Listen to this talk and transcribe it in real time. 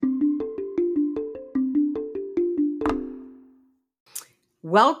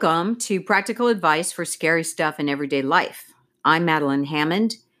Welcome to Practical Advice for Scary Stuff in Everyday Life. I'm Madeline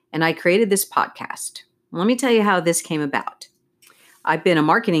Hammond, and I created this podcast. Let me tell you how this came about. I've been a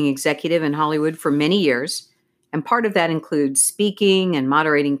marketing executive in Hollywood for many years, and part of that includes speaking and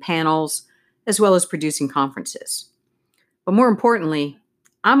moderating panels, as well as producing conferences. But more importantly,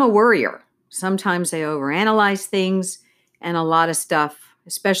 I'm a worrier. Sometimes I overanalyze things, and a lot of stuff,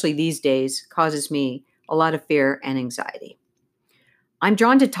 especially these days, causes me a lot of fear and anxiety. I'm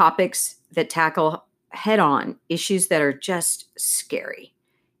drawn to topics that tackle head-on issues that are just scary.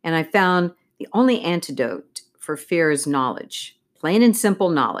 And I found the only antidote for fear is knowledge, plain and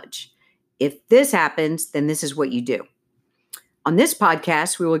simple knowledge. If this happens, then this is what you do. On this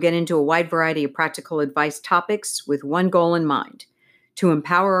podcast, we will get into a wide variety of practical advice topics with one goal in mind, to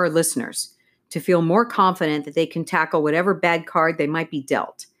empower our listeners to feel more confident that they can tackle whatever bad card they might be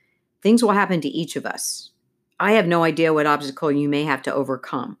dealt. Things will happen to each of us. I have no idea what obstacle you may have to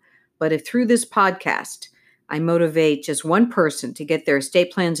overcome, but if through this podcast, I motivate just one person to get their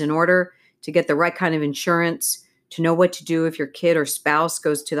estate plans in order, to get the right kind of insurance, to know what to do if your kid or spouse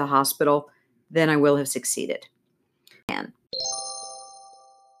goes to the hospital, then I will have succeeded.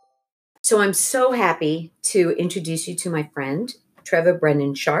 So I'm so happy to introduce you to my friend, Treva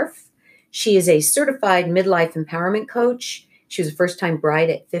Scharf. She is a certified midlife empowerment coach. She was a first-time bride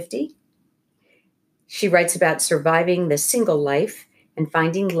at 50. She writes about surviving the single life and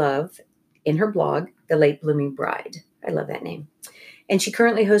finding love in her blog, The Late Blooming Bride. I love that name. And she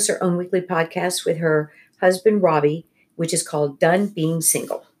currently hosts her own weekly podcast with her husband, Robbie, which is called Done Being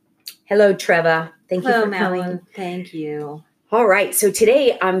Single. Hello, Treva. Thank you for Madeline. coming. Thank you. All right. So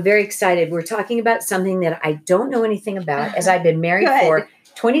today I'm very excited. We're talking about something that I don't know anything about, as I've been married for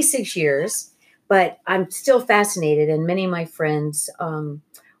 26 years, but I'm still fascinated. And many of my friends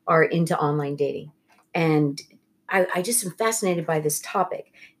are into online dating. And I just am fascinated by this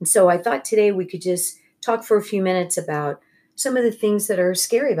topic. And so I thought today we could just talk for a few minutes about some of the things that are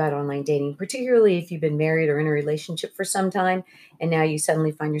scary about online dating, particularly if you've been married or in a relationship for some time, and now you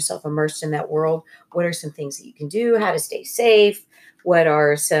suddenly find yourself immersed in that world. What are some things that you can do? How to stay safe? What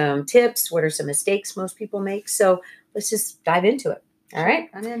are some tips? What are some mistakes most people make? So let's just dive into it. All right.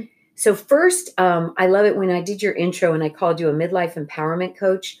 I'm in. So first, I love it when I did your intro and I called you a midlife empowerment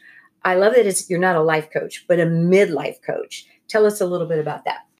coach. I love that you're not a life coach, but a midlife coach. Tell us a little bit about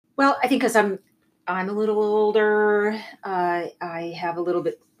that. Well, I think because I'm a little older, I have a little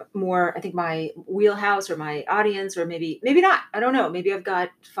bit more, I think my wheelhouse or my audience, or maybe not, I don't know. Maybe I've got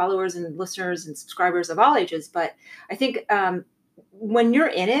followers and listeners and subscribers of all ages, but I think when you're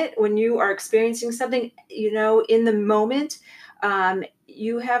in it, when you are experiencing something, in the moment,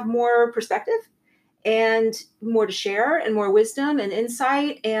 you have more perspective and more to share and more wisdom and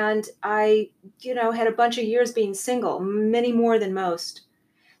insight. And I, had a bunch of years being single, many more than most.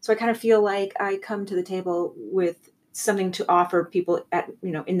 So I kind of feel like I come to the table with something to offer people at,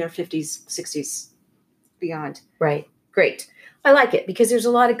 in their 50s, 60s, beyond. Right. Great. I like it because there's a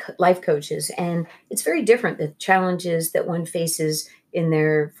lot of life coaches and it's very different, the challenges that one faces in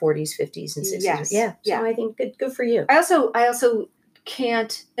their 40s, 50s, and 60s. Yes. Yeah. So I think good for you. I also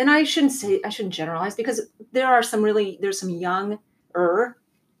can't, and I shouldn't generalize, because there's some younger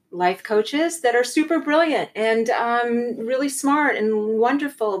life coaches that are super brilliant and really smart and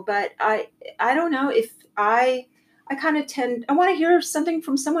wonderful. But I don't know if I kind of I want to hear something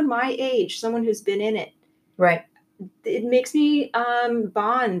from someone my age, someone who's been in it. Right. It makes me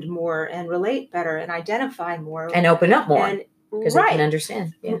bond more and relate better and identify more. And open up more. Because I can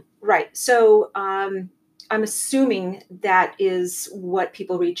understand. Yeah. Right. So I'm assuming that is what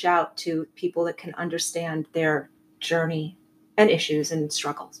people reach out to, people that can understand their journey and issues and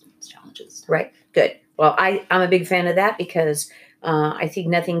struggles and challenges. Right. Good. Well, I'm a big fan of that because I think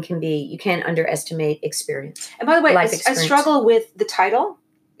you can't underestimate experience. And by the way, I struggle with the title,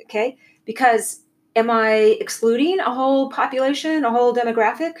 okay? Because am I excluding a whole population, a whole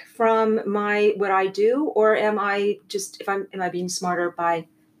demographic from what I do? Or am I being smarter by,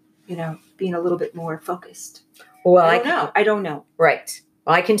 being a little bit more focused? Well, I don't know. Right.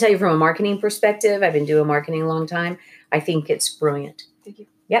 Well, I can tell you from a marketing perspective, I've been doing marketing a long time. I think it's brilliant. Thank you.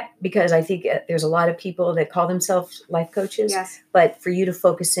 Yep. Because I think there's a lot of people that call themselves life coaches. Yes. But for you to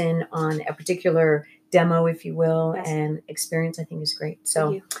focus in on a particular demo, if you will, yes. and experience, I think is great.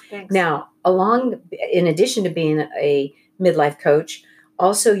 So Thank you. Thanks. Now, in addition to being a midlife coach,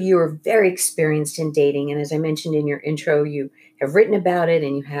 also you're very experienced in dating. And as I mentioned in your intro, you have written about it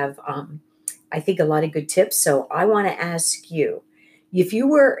and you have, I think, a lot of good tips. So I want to ask you, you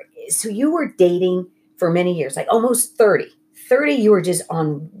were dating for many years, like almost 30, you were just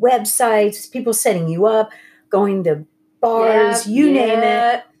on websites, people setting you up, going to bars, Yep, you name it,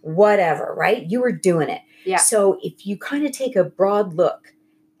 yep. whatever, right? You were doing it. Yeah. So if you kind of take a broad look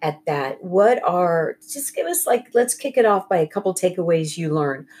at that, just give us let's kick it off by a couple takeaways you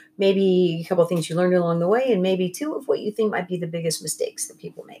learned, maybe a couple things you learned along the way, and maybe two of what you think might be the biggest mistakes that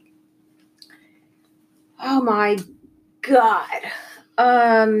people make. Oh my God.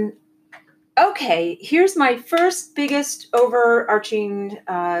 Okay, here's my first biggest overarching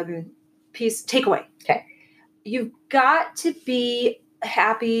takeaway. Okay. You've got to be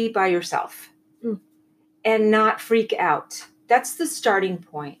happy by yourself Mm. and not freak out. That's the starting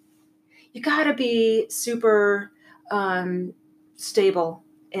point. You got to be super stable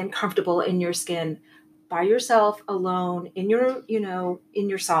and comfortable in your skin by yourself, alone, in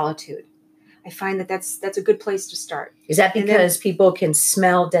your solitude. I find that that's a good place to start. Is that because people can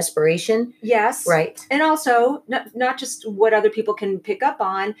smell desperation? Yes. Right. And also not just what other people can pick up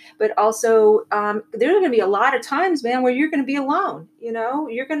on, but also there are going to be a lot of times, man, where you're going to be alone.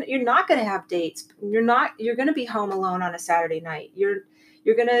 You're not going to have dates. You're going to be home alone on a Saturday night. You're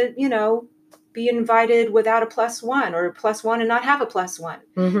going to, be invited without a +1 or a +1 and not have a +1.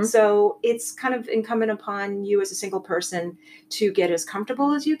 Mm-hmm. So it's kind of incumbent upon you as a single person to get as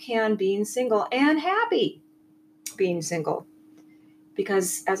comfortable as you can being single and happy being single.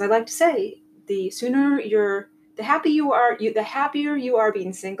 Because as I like to say, the happier you are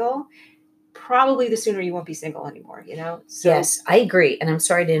being single, probably the sooner you won't be single anymore, So, yes, I agree. And I'm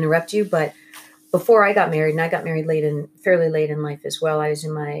sorry to interrupt you, but before I got married, and I got married fairly late in life as well. I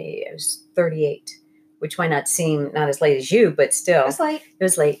was 38, which might not seem not as late as you, but still, it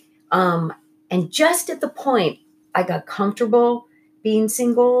was late. And just at the point I got comfortable being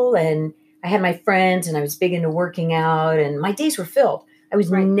single, and I had my friends, and I was big into working out, and my days were filled. I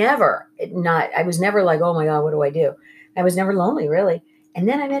was never like, oh my God, what do I do? I was never lonely, really. And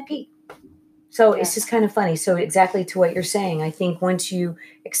then I met Pete. So It's just kind of funny. So exactly to what you're saying, I think once you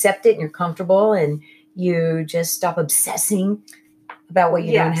accept it and you're comfortable and you just stop obsessing about what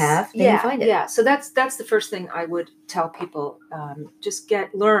you don't have, then you find it. Yeah. So that's the first thing I would tell people. Just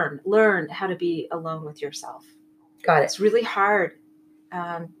learn how to be alone with yourself. Got it. It's really hard.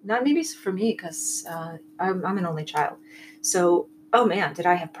 Not maybe for me because I'm an only child. So, oh man, did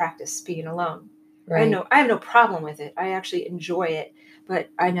I have practice being alone? Right. I have no problem with it. I actually enjoy it. But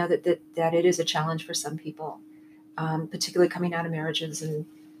I know that it is a challenge for some people, particularly coming out of marriages and,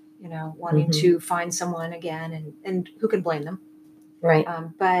 wanting to find someone again, and who can blame them? Right.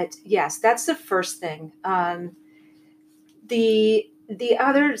 But yes, that's the first thing. Some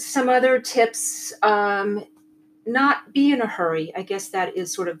other tips, not be in a hurry. I guess that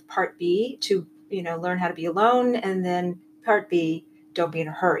is sort of part B, to, learn how to be alone. And then part B, don't be in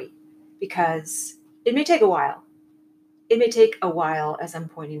a hurry, because it may take a while. It may take a while, as I'm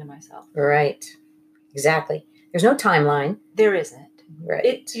pointing to myself. Right. Exactly. There's no timeline. There isn't.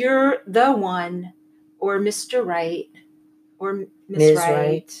 Right. You're the one, or Mr. Right, or Ms.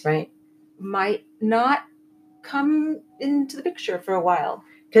 Right. Right. Might not come into the picture for a while.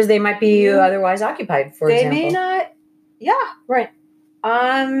 Because they might be otherwise occupied, for example. They may not. Yeah. Right.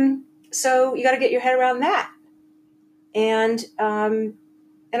 So you got to get your head around that. And I'm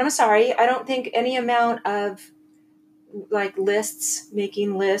sorry, I don't think any amount of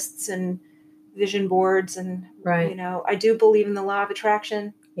making lists and vision boards and, I do believe in the law of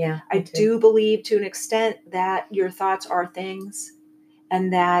attraction. Yeah. I do believe to an extent that your thoughts are things,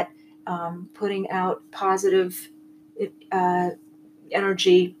 and that putting out positive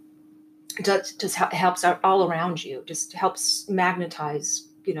energy just helps out all around you, just helps magnetize,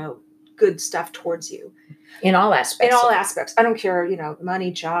 good stuff towards you. In all aspects. I don't care,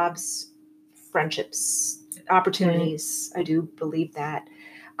 money, jobs, friendships, opportunities. I do believe that.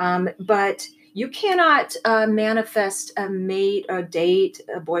 But you cannot manifest a mate, a date,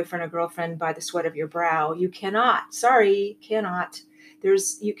 a boyfriend, a girlfriend by the sweat of your brow. You cannot. Sorry, cannot.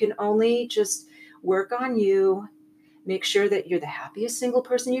 You can only just work on you, make sure that you're the happiest single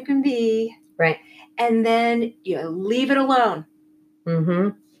person you can be. Right. And then you leave it alone. Mm-hmm.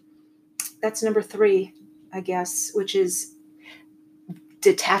 That's number 3, I guess, which is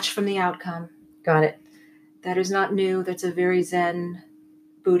detach from the outcome. Got it. That is not new. That's a very Zen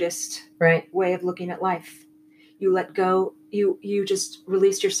Buddhist way of looking at life. You let go. You just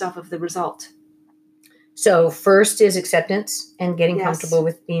release yourself of the result. So first is acceptance and getting comfortable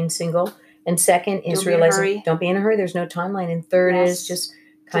with being single. And second is realizing don't be in a hurry. There's no timeline. And third is just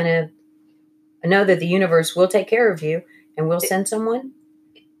kind of know that the universe will take care of you and will send someone.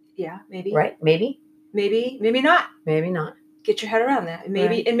 Yeah, maybe. Right? Maybe not. Maybe not. Get your head around that. It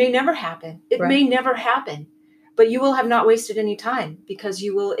may never happen. It may never happen. but you will have not wasted any time, because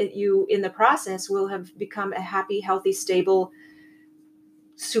you in the process will have become a happy, healthy, stable,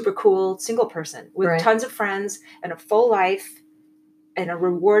 super cool single person with tons of friends and a full life and a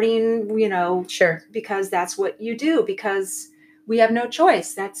rewarding, Sure. because that's what you do, because we have no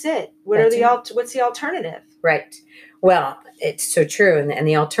choice. That's it. What's the alternative? Right. Well, it's so true. And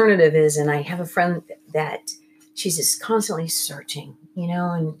the alternative is, and I have a friend that she's just constantly searching,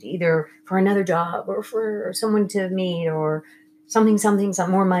 and either for another job or for someone to meet or something,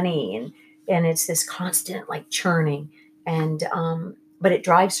 some more money. And it's this constant like churning but it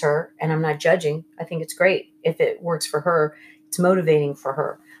drives her, and I'm not judging. I think it's great if it works for her. It's motivating for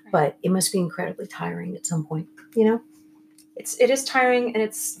her, but it must be incredibly tiring at some point, It is tiring, and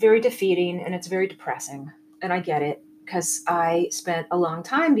it's very defeating, and it's very depressing. And I get it, because I spent a long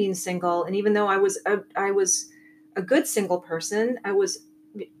time being single. And even though I was a good single person,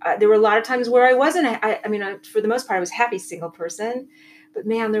 there were a lot of times where I wasn't, for the most part, I was a happy single person, but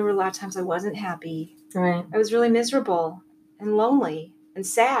man, there were a lot of times I wasn't happy. Right. I was really miserable and lonely and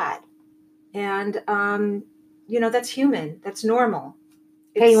sad. And, that's human. That's normal.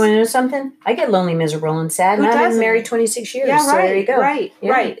 Hey, you want to know something? I get lonely, miserable, and sad, and I've been married 26 years. Yeah, right. So there you go. Right,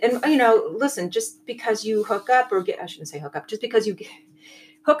 yeah. Right. And, listen, just because you hook up I shouldn't say hook up, just because you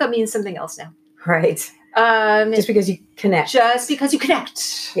hook up means something else now. Right. Just because you connect. Just because you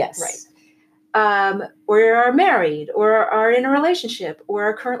connect. Yes. Right. Or are married, or are in a relationship, or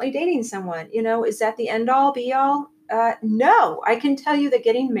are currently dating someone, is that the end all be all? No, I can tell you that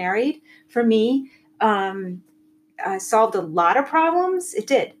getting married for me, solved a lot of problems. It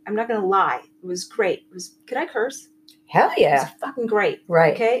did. I'm not going to lie. It was great. Could I curse? Hell yeah. It was fucking great.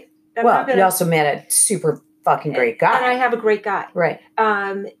 Right. Okay. You also met a super fucking great guy. And I have a great guy. Right.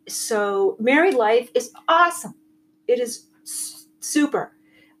 So married life is awesome. It is super.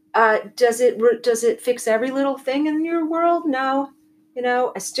 Does it fix every little thing in your world? No.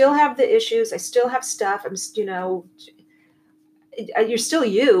 I still have the issues. I still have stuff. You're still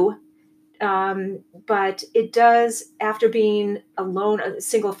you. But it does, after being alone,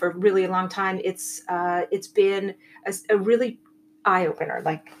 single for really a long time, it's been a really eye opener.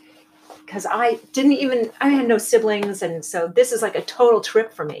 Like, because I had no siblings, and so this is like a total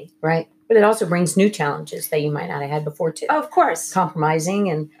trip for me. Right. But it also brings new challenges that you might not have had before too. Of course. Compromising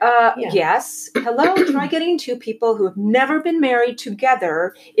and yes. Hello. Try getting two people who have never been married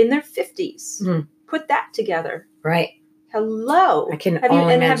together in their 50s. Mm-hmm. Put that together. Right. Hello. I can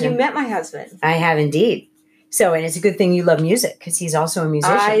only imagine. Have you met my husband? I have indeed. So, and it's a good thing you love music, because he's also a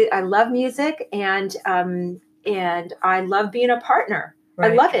musician. I love music, and I love being a partner.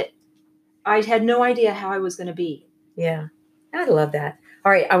 Right. I love it. I had no idea how I was going to be. Yeah. I love that.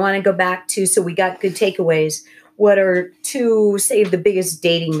 All right. I want to go back to, so we got good takeaways. What are two, say, the biggest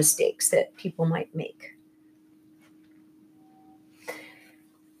dating mistakes that people might make?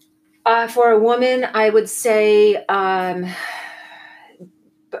 For a woman, I would say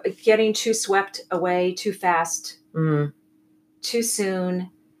getting too swept away too fast, too soon.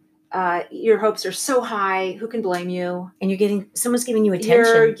 Your hopes are so high. Who can blame you? And someone's giving you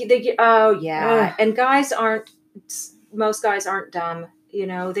attention. Oh yeah. And most guys aren't dumb.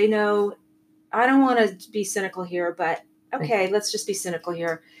 They know, I don't want to be cynical here, but okay, let's just be cynical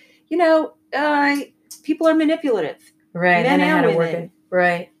here. People are manipulative. Right. Men and women. Work it.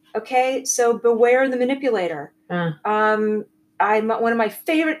 Right. Okay, so beware the manipulator. One of my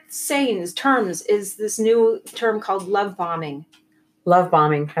favorite terms is this new term called love bombing. Love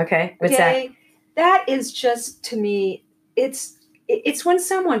bombing. Okay. What's that? That is just, to me, it's when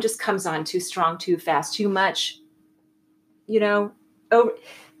someone just comes on too strong, too fast, too much,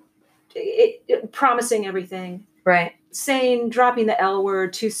 promising everything. Right. Dropping the L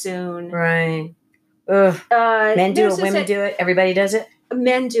word too soon. Right. Ugh. Men do it, women do it, everybody does it.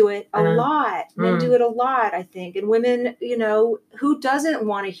 Men do it a lot. Men do it a lot, I think. And women, who doesn't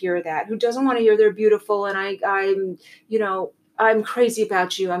want to hear that? Who doesn't want to hear they're beautiful and I'm crazy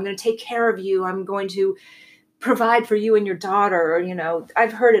about you. I'm going to take care of you. I'm going to provide for you and your daughter.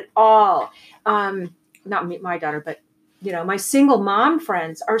 I've heard it all. Not my daughter, but, my single mom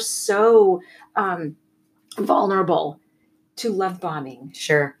friends are so vulnerable to love bombing.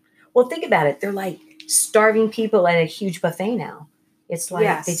 Sure. Well, think about it. They're like starving people at a huge buffet now. It's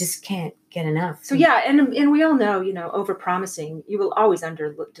like they just can't get enough. So yeah, and we all know, over promising, you will always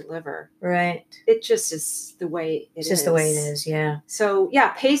under deliver. Right. It just is the way it is. It's just the way it is, yeah. So yeah,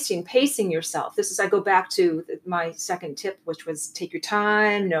 pacing yourself. I go back to my second tip, which was take your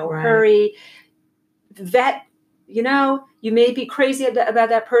time, no hurry. Vet you know, you may be crazy about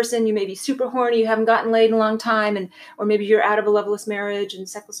that person. You may be super horny. You haven't gotten laid in a long time. Or maybe you're out of a loveless marriage and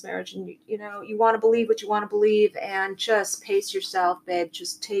sexless marriage. And, you know, you want to believe what you want to believe, and just pace yourself, babe.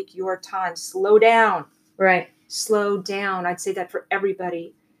 Just take your time. Slow down. Right. Slow down. I'd say that for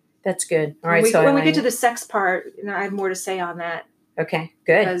everybody. That's good. All right. When we get to the sex part, you know, I have more to say on that. Okay,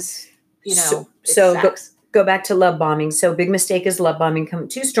 good. Because, you know, so go back to love bombing. So big mistake is love bombing. Come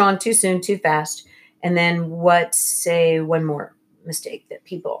too strong, too soon, too fast. And then say one more mistake that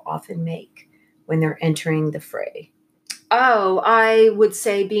people often make when they're entering the fray? Oh, I would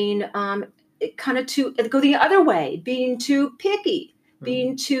say being kind of go the other way, being too picky,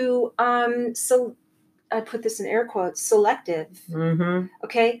 being too, so I put this in air quotes, selective. Mm-hmm.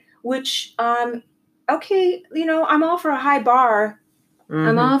 Okay. Which, okay, you know, I'm all for a high bar. Mm-hmm.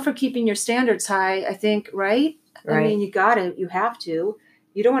 I'm all for keeping your standards high, I think, right? I mean, you have to.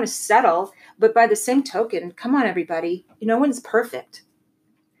 You don't want to settle. But by the same token, come on, everybody. No one's perfect.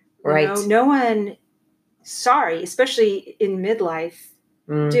 Right. You know, no one, sorry, especially in midlife.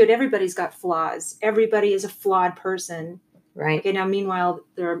 Dude, everybody's got flaws. Everybody is a flawed person. Right. Okay, now, meanwhile,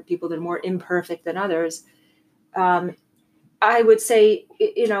 there are people that are more imperfect than others. I would say,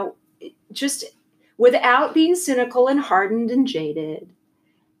 you know, just without being cynical and hardened and jaded,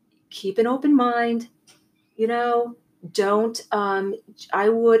 keep an open mind. You know, don't, I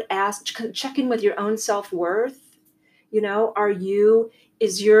would ask, check in with your own self-worth. You know,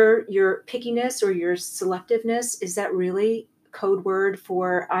 is your pickiness or your selectiveness, is that really code word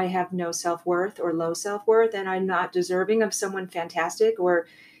for I have no self-worth or low self-worth and I'm not deserving of someone fantastic? Or,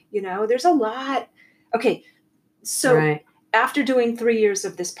 you know, there's a lot. Okay. So after doing 3 years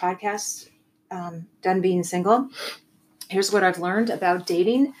of this podcast, done being single, here's what I've learned about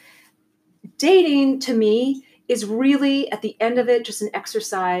dating. Dating to me is really, at the end of it, just an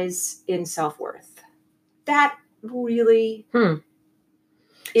exercise in self-worth. That really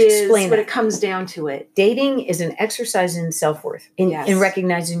is what it comes down to it. Dating is an exercise in self-worth, in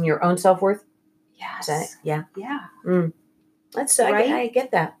recognizing your own self-worth. Yes. Is that, yeah. Yeah. That's right. I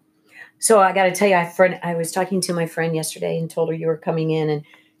get that. So I got to tell you, I was talking to my friend yesterday and told her you were coming in and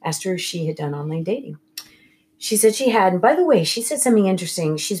asked her if she had done online dating. She said she had. And by the way, she said something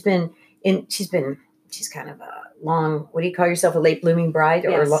interesting. She's kind of a long, what do you call yourself? A late blooming bride?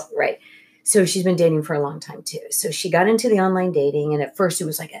 Yes. Right. So she's been dating for a long time too. So she got into the online dating, and at first it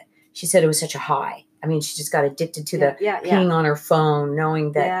was she said it was such a high. I mean, she just got addicted to the peeing on her phone,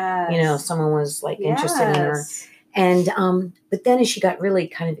 knowing that, you know, someone was interested in her. And, but then as she got really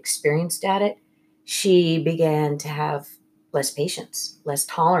kind of experienced at it, she began to have less patience, less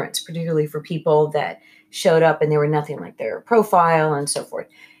tolerance, particularly for people that showed up and they were nothing like their profile and so forth.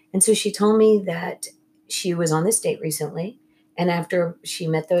 And so she told me that she was on this date recently. And after she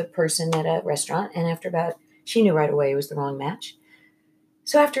met the person at a restaurant, and she knew right away it was the wrong match.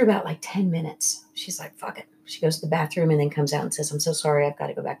 So after about 10 minutes, she's like, fuck it. She goes to the bathroom and then comes out and says, I'm so sorry, I've got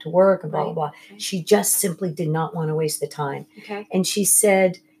to go back to work and blah, blah, blah. Okay. She just simply did not want to waste the time. Okay. And she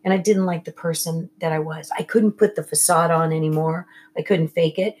said, and I didn't like the person that I was. I couldn't put the facade on anymore. I couldn't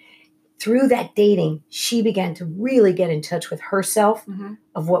fake it. Through that dating, she began to really get in touch with herself,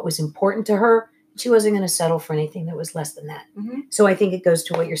 of what was important to her. She wasn't going to settle for anything that was less than that. So I think it goes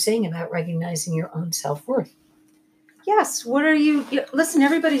to what you're saying about recognizing your own self-worth. Yes. Listen,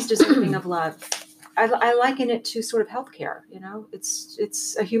 everybody's deserving of love. I liken it to sort of healthcare. You know,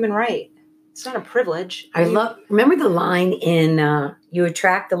 it's a human right. It's not a privilege. Remember the line in you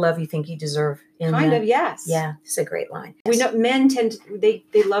attract the love you think you deserve. Yes. Yeah, it's a great line. We know men they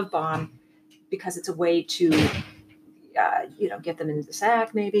love bomb because it's a way to get them into the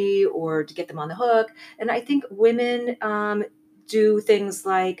sack maybe, or to get them on the hook. And I think women do things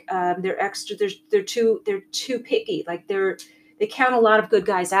like they're extra. They're too picky. Like they count a lot of good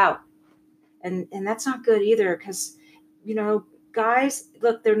guys out, and that's not good either, because guys,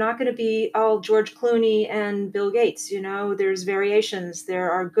 look, they're not going to be all George Clooney and Bill Gates. There's variations. There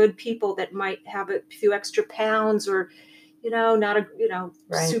are good people that might have a few extra pounds, or not a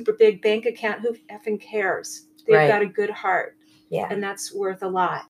super big bank account. Who effing cares? They've got a good heart. Yeah. And that's worth a lot.